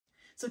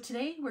So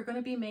today we're going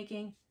to be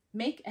making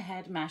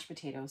make-ahead mashed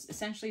potatoes.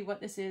 Essentially what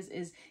this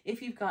is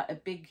if you've got a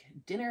big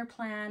dinner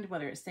planned,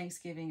 whether it's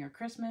Thanksgiving or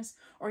Christmas,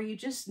 or you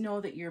just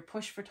know that you're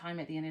pushed for time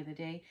at the end of the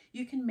day,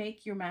 you can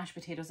make your mashed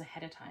potatoes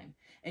ahead of time.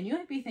 And you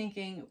might be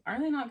thinking,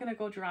 are they not going to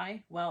go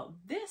dry? Well,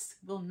 this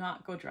will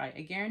not go dry.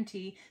 I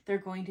guarantee they're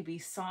going to be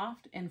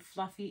soft and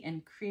fluffy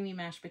and creamy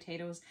mashed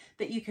potatoes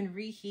that you can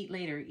reheat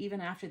later, even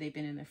after they've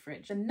been in the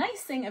fridge. The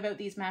nice thing about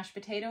these mashed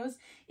potatoes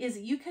is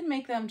you can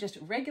make them just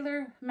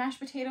regular mashed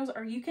potatoes,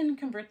 or you can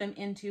convert them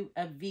into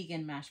a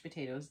vegan mashed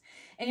potatoes.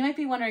 And you might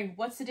be wondering,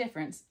 what's the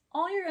difference?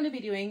 All you're going to be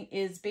doing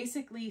is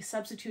basically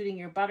substituting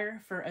your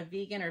butter for a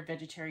vegan or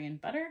vegetarian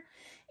butter.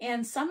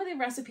 And some of the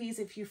recipes,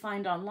 if you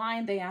find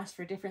online, they ask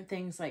for different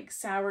things like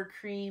sour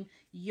cream,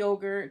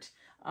 yogurt,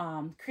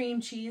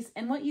 cream cheese.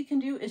 And what you can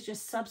do is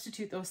just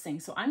substitute those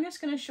things. So I'm just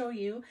going to show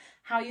you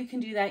how you can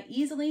do that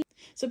easily.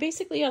 So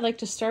basically I like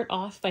to start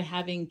off by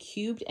having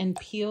cubed and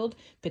peeled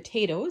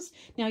potatoes.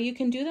 Now you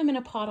can do them in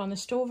a pot on the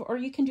stove, or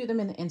you can do them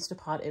in the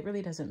Instapot. It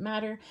really doesn't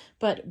matter.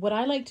 But what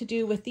I like to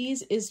do with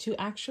these is to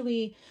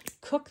actually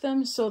cook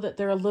them so that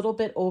they're a little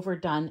bit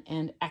overdone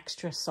and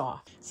extra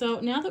soft. So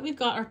now that we've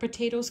got our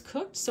potatoes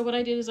cooked, so what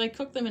I did is I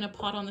cooked them in a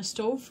pot on the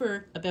stove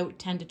for about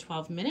 10 to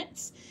 12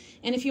 minutes.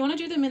 And if you want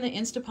to do them in the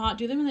Instapot,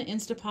 do them in the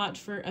Instapot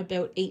for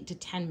about 8 to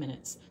 10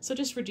 minutes. So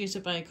just reduce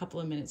it by a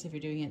couple of minutes if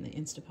you're doing it in the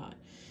Instapot.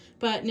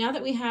 But now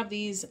that we have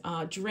these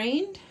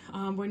drained,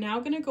 we're now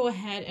going to go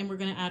ahead and we're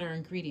going to add our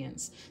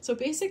ingredients. So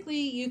basically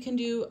you can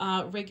do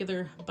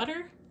regular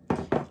butter.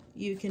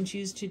 You can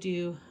choose to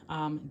do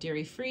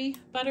dairy-free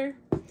butter.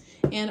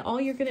 And all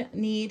you're going to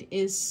need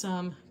is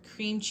some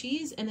cream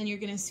cheese, and then you're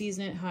going to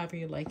season it however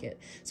you like it.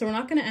 So we're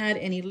not going to add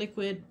any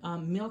liquid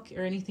milk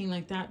or anything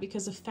like that,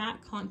 because the fat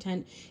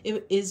content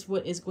is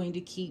what is going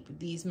to keep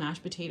these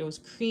mashed potatoes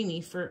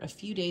creamy for a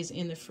few days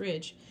in the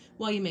fridge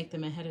while you make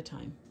them ahead of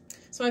time.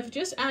 So I've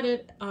just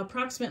added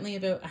approximately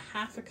about a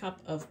half a cup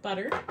of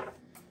butter.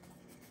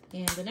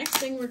 And the next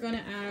thing we're going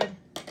to add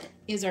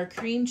is our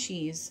cream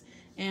cheese.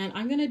 And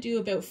I'm going to do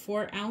about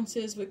 4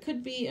 ounces, which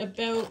could be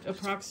about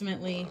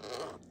approximately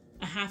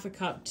a half a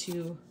cup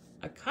to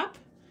a cup.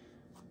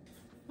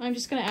 I'm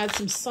just going to add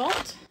some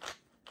salt.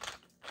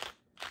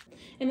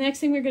 And the next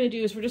thing we're going to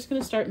do is we're just going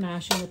to start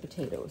mashing the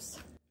potatoes.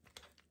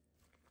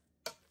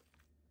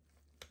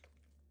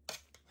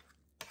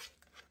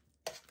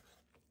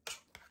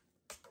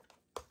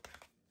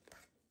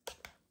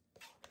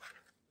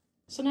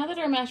 So now that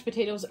our mashed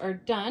potatoes are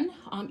done,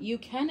 you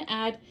can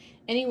add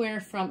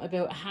anywhere from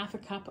about a half a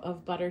cup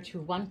of butter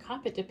to 1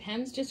 cup. It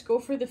depends. Just go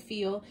for the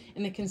feel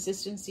and the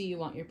consistency you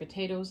want your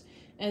potatoes,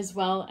 as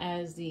well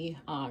as the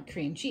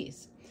cream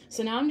cheese.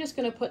 So now I'm just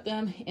going to put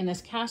them in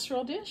this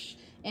casserole dish,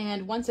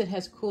 and once it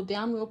has cooled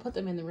down, we'll put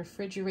them in the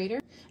refrigerator.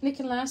 And it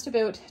can last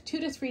about 2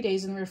 to 3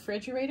 days in the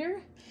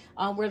refrigerator,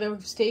 where they'll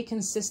stay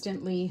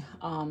consistently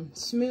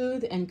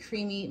smooth and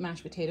creamy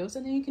mashed potatoes,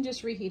 and then you can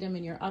just reheat them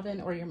in your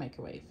oven or your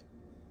microwave.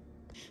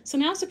 So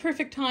now's the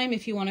perfect time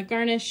if you want to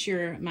garnish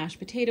your mashed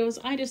potatoes.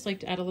 I just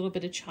like to add a little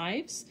bit of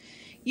chives.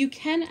 You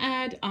can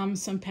add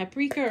some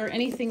paprika or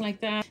anything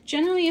like that.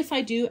 Generally, if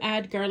I do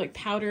add garlic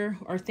powder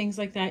or things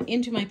like that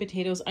into my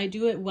potatoes, I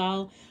do it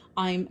while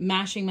I'm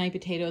mashing my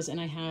potatoes and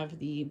I have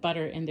the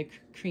butter and the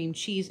cream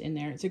cheese in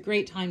there. It's a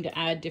great time to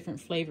add different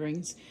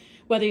flavorings,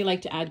 whether you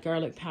like to add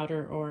garlic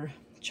powder or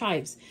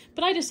chives.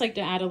 But I just like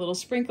to add a little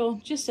sprinkle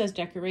just as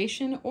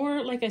decoration,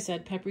 or like I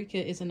said, paprika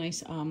is a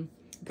nice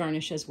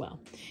garnish as well.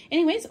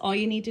 Anyways, all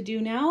you need to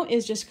do now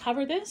is just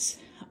cover this.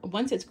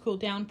 Once it's cooled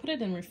down, put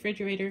it in the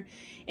refrigerator,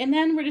 and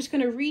then we're just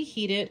going to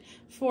reheat it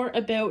for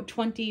about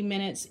 20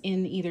 minutes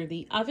in either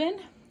the oven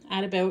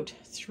at about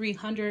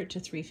 300 to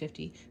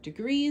 350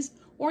 degrees,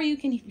 or you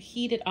can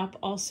heat it up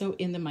also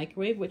in the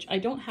microwave, which I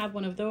don't have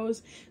one of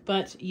those,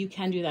 but you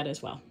can do that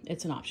as well.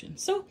 It's an option.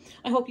 So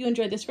I hope you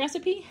enjoyed this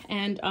recipe,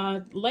 and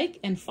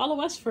like and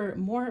follow us for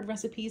more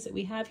recipes that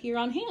we have here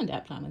on hand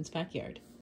at Plowman's Backyard.